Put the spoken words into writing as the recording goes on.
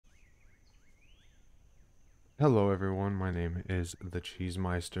Hello everyone, my name is the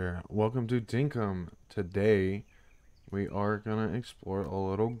Cheesemeister. Welcome to Dinkum. Today we are gonna explore a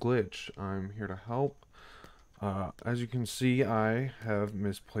little glitch. I'm here to help. As you can see, I have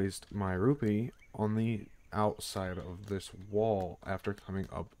misplaced my rupee on the outside of this wall after coming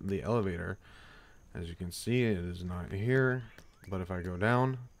up the elevator. As you can see, it is not here, but if I go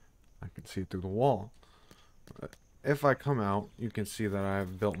down, I can see it through the wall. If I come out, you can see that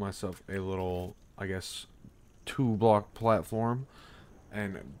I've built myself a little, I guess, two-block platform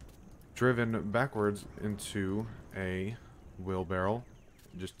and driven backwards into a wheelbarrow.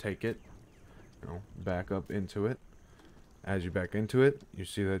 Just take it, back up into it. As you back into it, you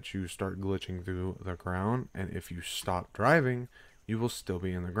see that you start glitching through the ground, and if you stop driving, you will still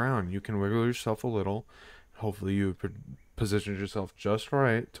be in the ground. You can wiggle yourself a little. Hopefully, you position yourself just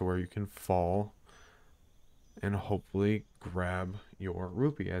right to where you can fall and hopefully grab your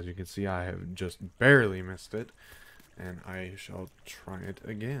rupee. As you can see, I have just barely missed it, and I shall try it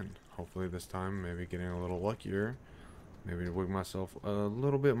again. Hopefully this time, maybe getting a little luckier. Maybe wig myself a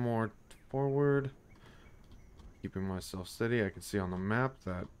little bit more forward. Keeping myself steady. I can see on the map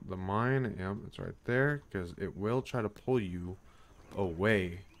that the mine, yep, it's right there, because it will try to pull you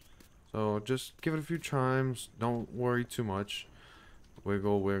away. So just give it a few times. Don't worry too much.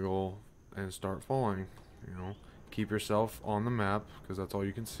 Wiggle, wiggle, and start falling. Keep yourself on the map, because that's all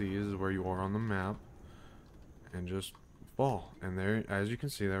you can see is where you are on the map. And just fall. And there, as you can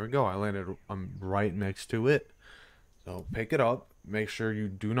see, there we go. I landed right next to it. So pick it up, make sure you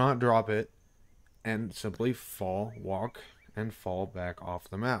do not drop it, and simply walk and fall back off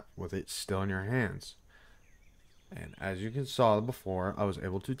the map with it still in your hands. And as you can saw before, I was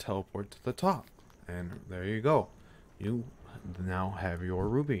able to teleport to the top. And there you go. You now have your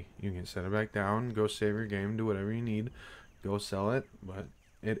ruby. You can set it back down, go save your game, do whatever you need, go sell it, but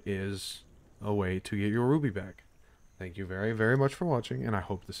it is a way to get your ruby back. Thank you very, very much for watching, and I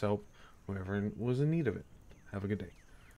hope this helped whoever was in need of it. Have a good day.